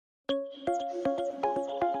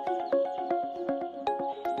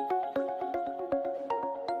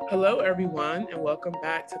Hello, everyone, and welcome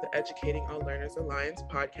back to the Educating All Learners Alliance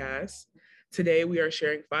podcast. Today, we are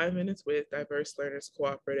sharing 5 minutes with Diverse Learners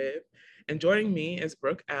Cooperative, and joining me is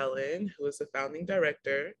Brooke Allen, who is the founding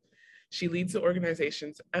director. She leads the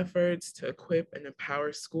organization's efforts to equip and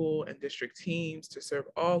empower school and district teams to serve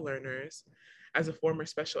all learners. As a former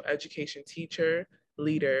special education teacher,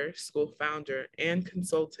 leader, school founder, and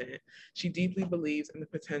consultant, she deeply believes in the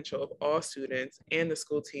potential of all students and the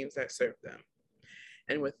school teams that serve them.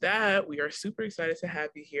 And with that, we are super excited to have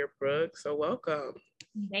you here, Brooke. So welcome.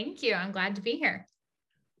 Thank you. I'm glad to be here.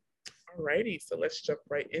 Alrighty, so let's jump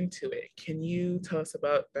right into it. Can you tell us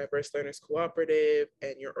about Diverse Learners Cooperative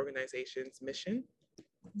and your organization's mission?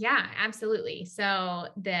 Yeah, absolutely. So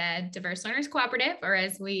the Diverse Learners Cooperative, or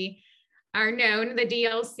as we are known, the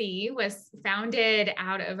DLC, was founded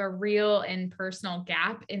out of a real and personal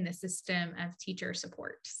gap in the system of teacher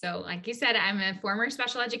support. So like you said, I'm a former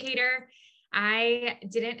special educator. I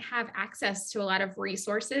didn't have access to a lot of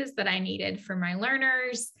resources that I needed for my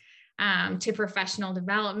learners, to professional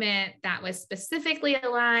development that was specifically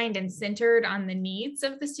aligned and centered on the needs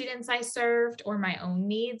of the students I served or my own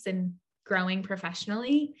needs and growing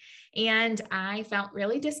professionally. And I felt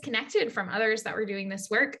really disconnected from others that were doing this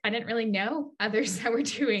work. I didn't really know others that were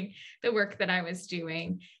doing the work that I was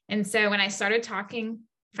doing. And so when I started talking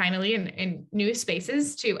finally in new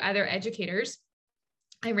spaces to other educators,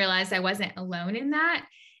 I realized I wasn't alone in that,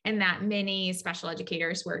 and that many special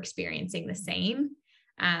educators were experiencing the same.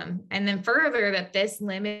 And then further, that this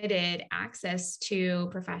limited access to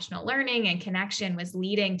professional learning and connection was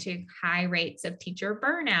leading to high rates of teacher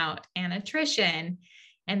burnout and attrition,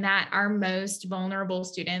 and that our most vulnerable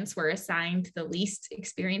students were assigned the least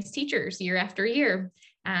experienced teachers year after year,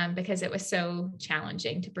 because it was so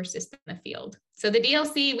challenging to persist in the field. So the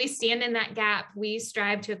DLC, we stand in that gap. We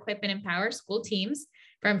strive to equip and empower school teams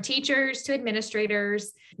from teachers to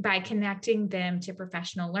administrators by connecting them to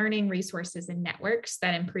professional learning resources and networks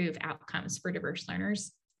that improve outcomes for diverse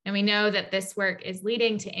learners. And we know that this work is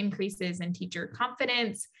leading to increases in teacher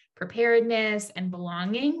confidence, preparedness, and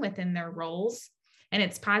belonging within their roles. And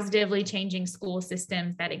it's positively changing school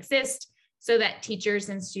systems that exist so that teachers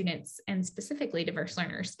and students, and specifically diverse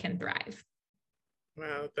learners, can thrive.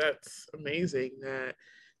 Wow, that's amazing that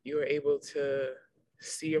you were able to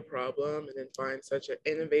see a problem and then find such an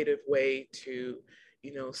innovative way to,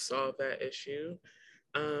 solve that issue.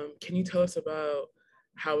 Can you tell us about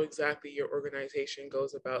how exactly your organization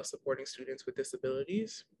goes about supporting students with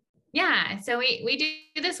disabilities? Yeah, so we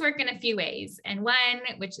do this work in a few ways. And one,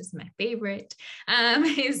 which is my favorite,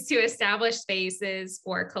 is to establish spaces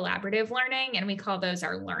for collaborative learning. And we call those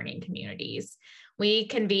our learning communities. We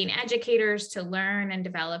convene educators to learn and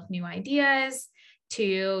develop new ideas,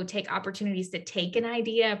 to take opportunities to take an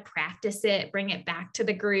idea, practice it, bring it back to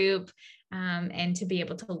the group, and to be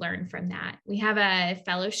able to learn from that. We have a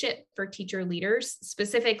fellowship for teacher leaders,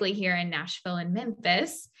 specifically here in Nashville and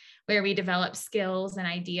Memphis, where we develop skills and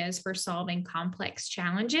ideas for solving complex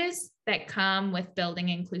challenges that come with building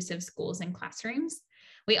inclusive schools and classrooms.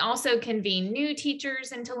 We also convene new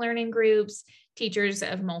teachers into learning groups, teachers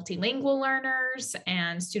of multilingual learners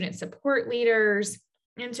and student support leaders,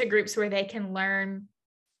 into groups where they can learn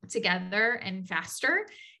together and faster.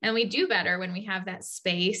 And we do better when we have that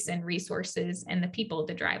space and resources and the people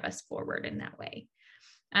to drive us forward in that way.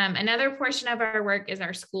 Another portion of our work is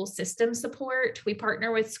our school system support. We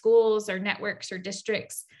partner with schools or networks or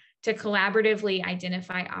districts to collaboratively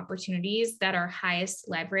identify opportunities that are highest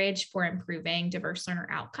leverage for improving diverse learner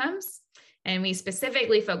outcomes. And we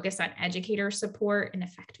specifically focus on educator support and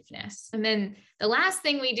effectiveness. And then the last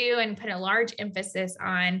thing we do and put a large emphasis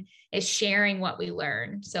on is sharing what we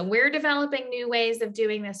learn. So we're developing new ways of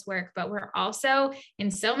doing this work, but we're also in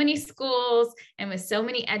so many schools and with so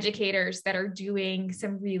many educators that are doing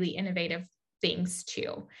some really innovative things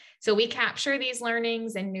too. So we capture these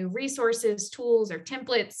learnings and new resources, tools, or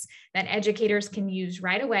templates that educators can use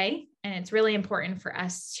right away. And it's really important for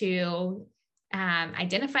us to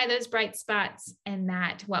identify those bright spots, and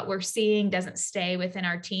that what we're seeing doesn't stay within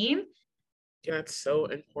our team. Yeah, that's so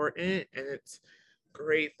important. And it's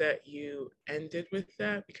great that you ended with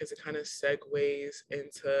that, because it kind of segues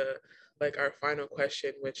into like our final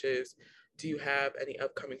question, which is, do you have any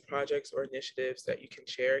upcoming projects or initiatives that you can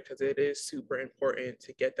share? Because it is super important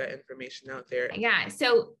to get that information out there. Yeah.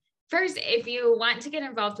 So first, if you want to get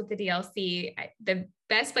involved with the DLC, the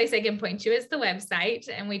best place I can point you is the website.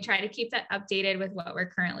 And we try to keep that updated with what we're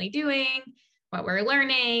currently doing, what we're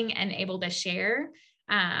learning, and able to share.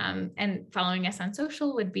 And following us on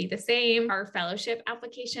social would be the same. Our fellowship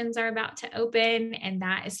applications are about to open, and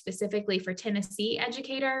that is specifically for Tennessee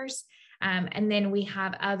educators. And then we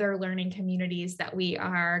have other learning communities that we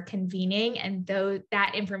are convening, and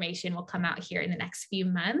that information will come out here in the next few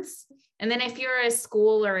months. And then if you're a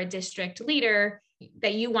school or a district leader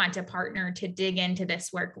that you want to partner to dig into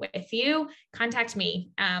this work with you, contact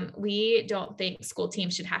me. We don't think school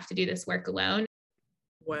teams should have to do this work alone.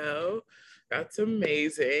 Well, that's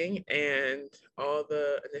amazing. And all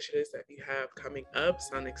the initiatives that you have coming up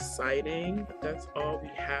sound exciting. That's all we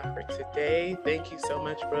have for today. Thank you so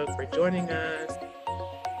much, Brooke, for joining us.